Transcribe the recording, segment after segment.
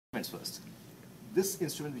First. This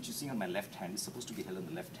instrument which you see on my left hand is supposed to be held on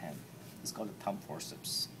the left hand. It's called a thumb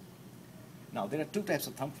forceps. Now there are two types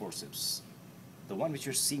of thumb forceps. The one which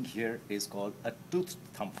you're seeing here is called a toothed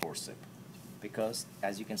thumb forceps because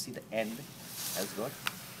as you can see the end has got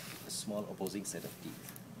a small opposing set of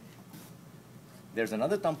teeth. There's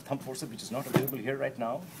another thumb forceps which is not available here right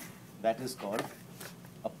now. That is called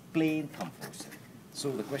a plain thumb forceps.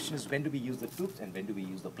 So the question is, when do we use the toothed and when do we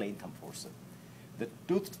use the plain thumb forceps? The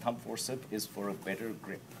toothed thumb forceps is for a better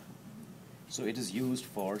grip. So it is used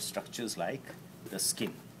for structures like the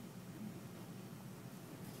skin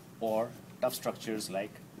or tough structures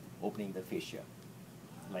like opening the fascia,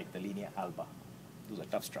 like the linea alba. Those are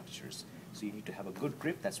tough structures. So you need to have a good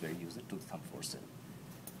grip. That's where you use the toothed thumb forceps.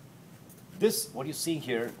 This, what you're seeing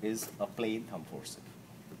here, is a plain thumb forceps.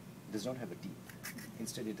 It does not have a teeth.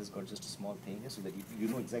 Instead, it has got just a small thing here so that you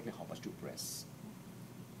know exactly how much to press.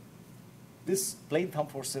 This plain thumb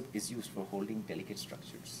forceps is used for holding delicate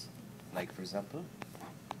structures, like, for example,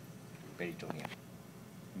 peritoneum,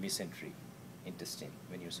 mesentery, intestine.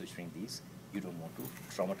 When you're suturing these, you don't want to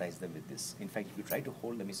traumatize them with this. In fact, if you try to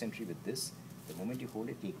hold the mesentery with this, the moment you hold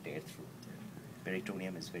it, it'll tear through.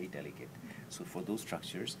 Peritoneum is very delicate. So for those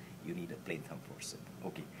structures, you need a plain thumb forceps.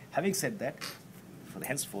 Okay. Having said that, for the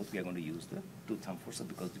henceforth, we are going to use the toothed thumb forceps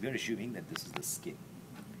because we are assuming that this is the skin.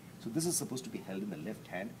 So this is supposed to be held in the left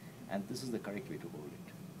hand, and this is the correct way to hold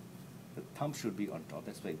it. The thumb should be on top.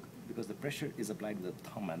 That's why, because the pressure is applied to the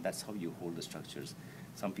thumb, and that's how you hold the structures.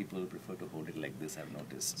 Some people prefer to hold it like this, I've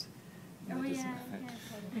noticed.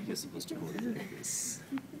 You're supposed to hold it like this.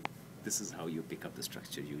 This is how you pick up the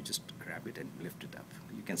structure. You just grab it and lift it up.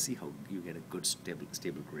 You can see how you get a good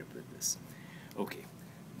stable grip with this. Okay,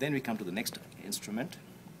 then we come to the next instrument,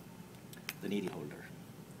 the needle holder.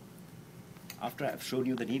 After I've shown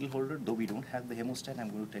you the needle holder, though we don't have the hemostat, I'm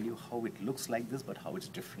going to tell you how it looks like this, but how it's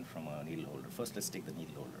different from a needle holder. First, let's take the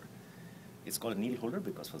needle holder. It's called a needle holder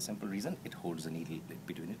because for a simple reason, it holds the needle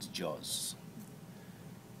between its jaws.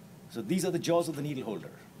 So these are the jaws of the needle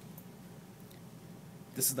holder.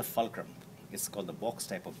 This is the fulcrum. It's called the box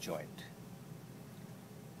type of joint.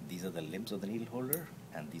 These are the limbs of the needle holder,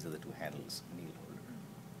 and these are the two handles of the needle holder.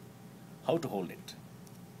 How to hold it?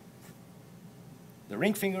 The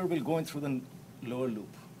ring finger will go in through the lower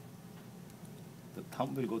loop. The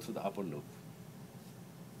thumb will go through the upper loop.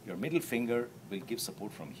 Your middle finger will give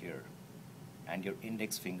support from here, and your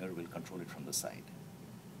index finger will control it from the side.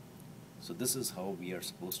 So this is how we are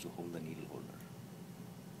supposed to hold the needle holder.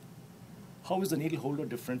 How is the needle holder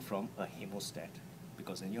different from a hemostat?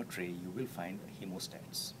 Because in your tray you will find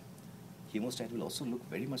hemostats. Hemostat will also look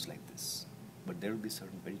very much like this, but there will be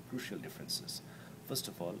certain very crucial differences. First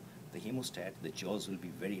of all, the hemostat, the jaws will be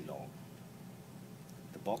very long.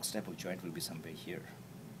 The box type of joint will be somewhere here.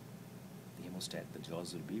 The hemostat, the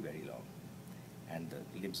jaws will be very long, and the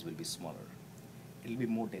limbs will be smaller. It will be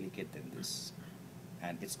more delicate than this.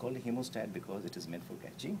 And it's called a hemostat because it is meant for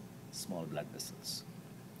catching small blood vessels.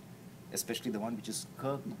 Especially the one which is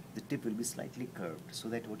curved, the tip will be slightly curved, so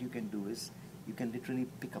that what you can do is, you can literally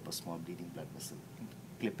pick up a small bleeding blood vessel,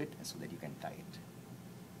 clip it, so that you can tie it.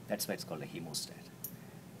 That's why it's called a hemostat.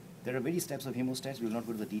 There are various types of hemostats. We will not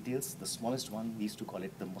go to the details. The smallest one, we used to call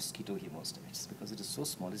it the mosquito hemostats because it is so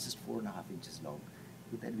small, it's just 4.5 inches long.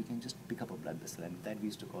 With that, we can just pick up a blood vessel, and with that, we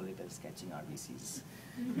used to call it as catching RBCs.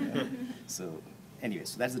 So anyway,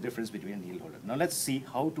 so that's the difference between a needle holder. Now let's see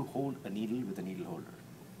how to hold a needle with a needle holder.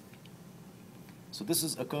 So this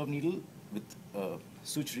is a curved needle with a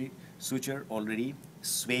suture already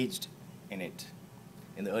swaged in it.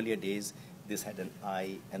 In the earlier days, this had an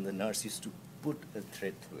eye, and the nurse used to put a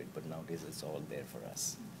thread through it, but nowadays it's all there for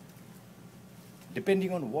us.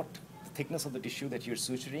 Depending on what the thickness of the tissue that you're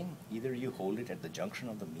suturing, either you hold it at the junction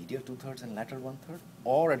of the medial 2/3 and lateral 1/3,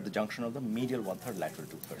 or at the junction of the medial 1/3, lateral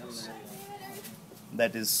 2/3.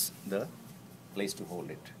 That is the place to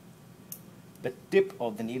hold it. The tip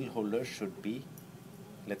of the needle holder should be,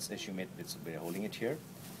 let's assume we're holding it here.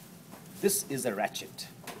 This is a ratchet.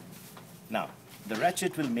 Now, the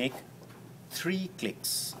ratchet will make 3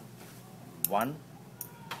 clicks. 1,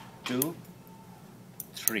 2,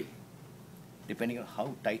 3, depending on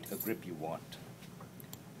how tight a grip you want.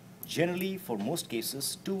 Generally, for most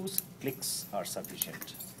cases, 2 clicks are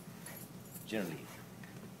sufficient, generally.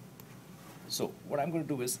 So what I'm going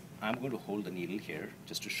to do is, I'm going to hold the needle here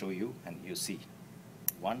just to show you, and you see,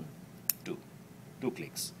 1, 2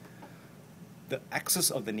 clicks. The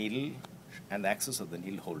axis of the needle and the axis of the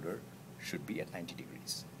needle holder should be at 90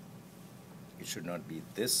 degrees. It should not be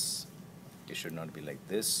this. It should not be like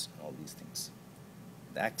this, all these things.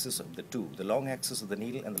 The axis of the long axis of the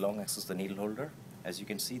needle and the long axis of the needle holder As you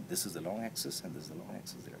can see, this is the long axis and this is the long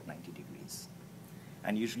axis. They are 90 degrees.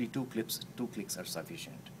 And usually two clicks are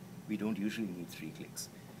sufficient. We don't usually need 3 clicks.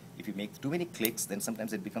 If you make too many clicks, then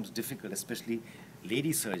sometimes it becomes difficult, especially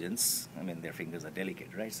lady surgeons. I mean, their fingers are delicate,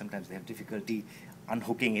 right? Sometimes they have difficulty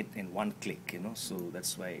unhooking it in 1 click, you know, so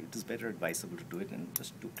that's why it is better advisable to do it in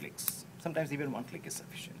just 2 clicks. Sometimes even 1 click is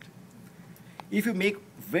sufficient. If you make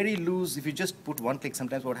very loose, if you just put 1 click,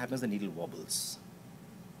 sometimes what happens, the needle wobbles.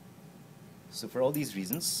 So for all these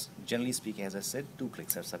reasons, generally speaking, as I said, 2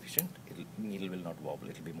 clicks are sufficient. Needle will not wobble,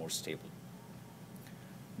 it will be more stable.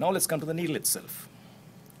 Now let's come to the needle itself.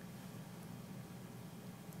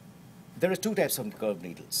 There are 2 types of curved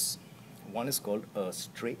needles. One is called a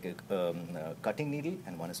cutting needle,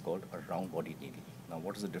 and one is called a round-bodied needle. Now,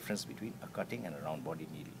 what is the difference between a cutting and a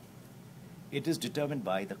round-bodied needle? It is determined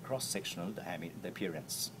by the cross-sectional, the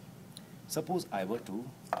appearance. Suppose I were to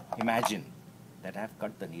imagine that I have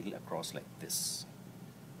cut the needle across like this.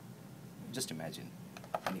 Just imagine.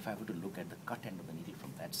 And if I were to look at the cut end of the needle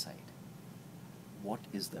from that side, what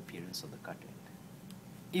is the appearance of the cut end?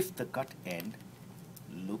 If the cut end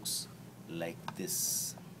looks like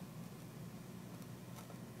this,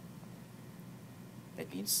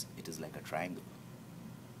 that means it is like a triangle,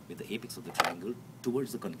 with the apex of the triangle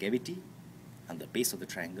towards the concavity and the base of the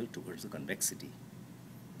triangle towards the convexity.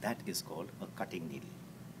 That is called a cutting needle.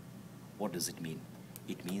 What does it mean?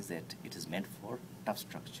 It means that it is meant for tough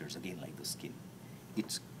structures, again like the skin.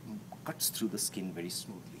 It cuts through the skin very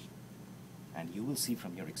smoothly. And you will see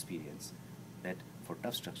from your experience that for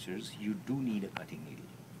tough structures, you do need a cutting needle.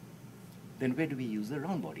 Then where do we use the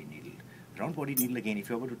round-bodied needle? Round-bodied needle, again, if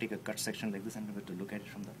you were to take a cut section like this and were to look at it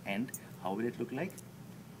from the end, how will it look like?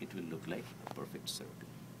 It will look like a perfect circle.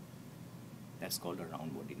 That's called a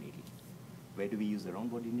round-bodied needle. Where do we use the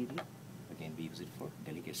round-bodied needle? Again, we use it for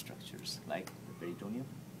delicate structures like the peritoneum,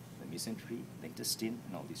 the mesentery, the intestine,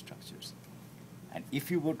 and all these structures. And if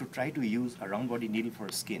you were to try to use a round-bodied needle for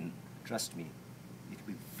skin, trust me, it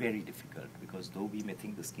will be very difficult, because though we may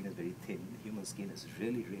think the skin is very thin, human skin is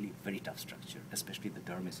really, really very tough structure, especially the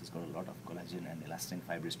dermis has got a lot of collagen and elastin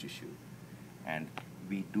fibrous tissue. And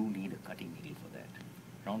we do need a cutting needle for that.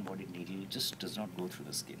 Round-bodied needle just does not go through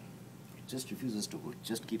the skin. It just refuses to go. It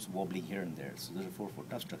just keeps wobbling here and there. So therefore, for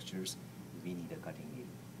tough structures, we need a cutting needle.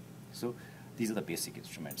 So these are the basic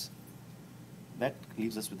instruments. That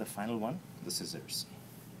leaves us with the final one, the scissors.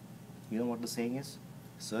 You know what the saying is?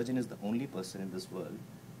 Surgeon is the only person in this world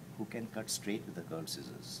who can cut straight with the curved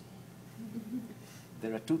scissors.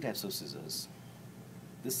 There are 2 types of scissors.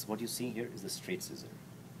 This, what you're seeing here, is the straight scissor.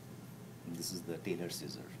 And this is the tailor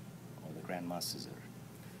scissor, or the grandma's scissor.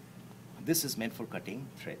 This is meant for cutting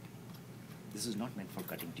thread. This is not meant for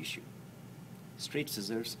cutting tissue. Straight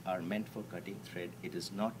scissors are meant for cutting thread. It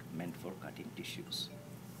is not meant for cutting tissues.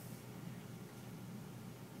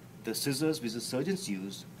 The scissors which the surgeons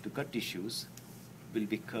use to cut tissues will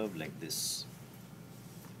be curved like this.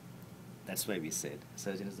 That's why we said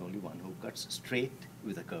surgeon is the only one who cuts straight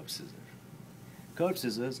with a curved scissor. Curved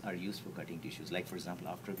scissors are used for cutting tissues. Like, for example,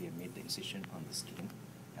 after we have made the incision on the skin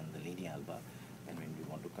and the linea alba, and when we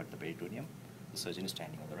want to cut the peritoneum, the surgeon is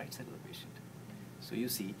standing on the right side of the patient. So you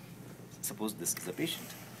see, suppose this is the patient.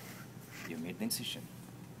 You made the incision.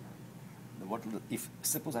 If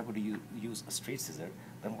suppose I were to use a straight scissor,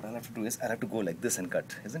 then what I'll have to do is I'll have to go like this and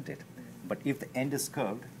cut, isn't it? But if the end is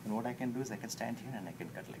curved, then what I can do is I can stand here and I can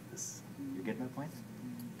cut like this. You get my point?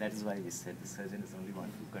 That is why we said the surgeon is the only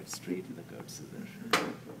one who cuts straight with a curved scissor.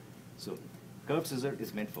 So curved scissor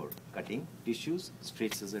is meant for cutting tissues.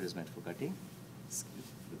 Straight scissor is meant for cutting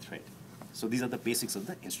the thread. So these are the basics of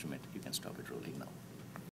the instrument. You can stop it rolling now.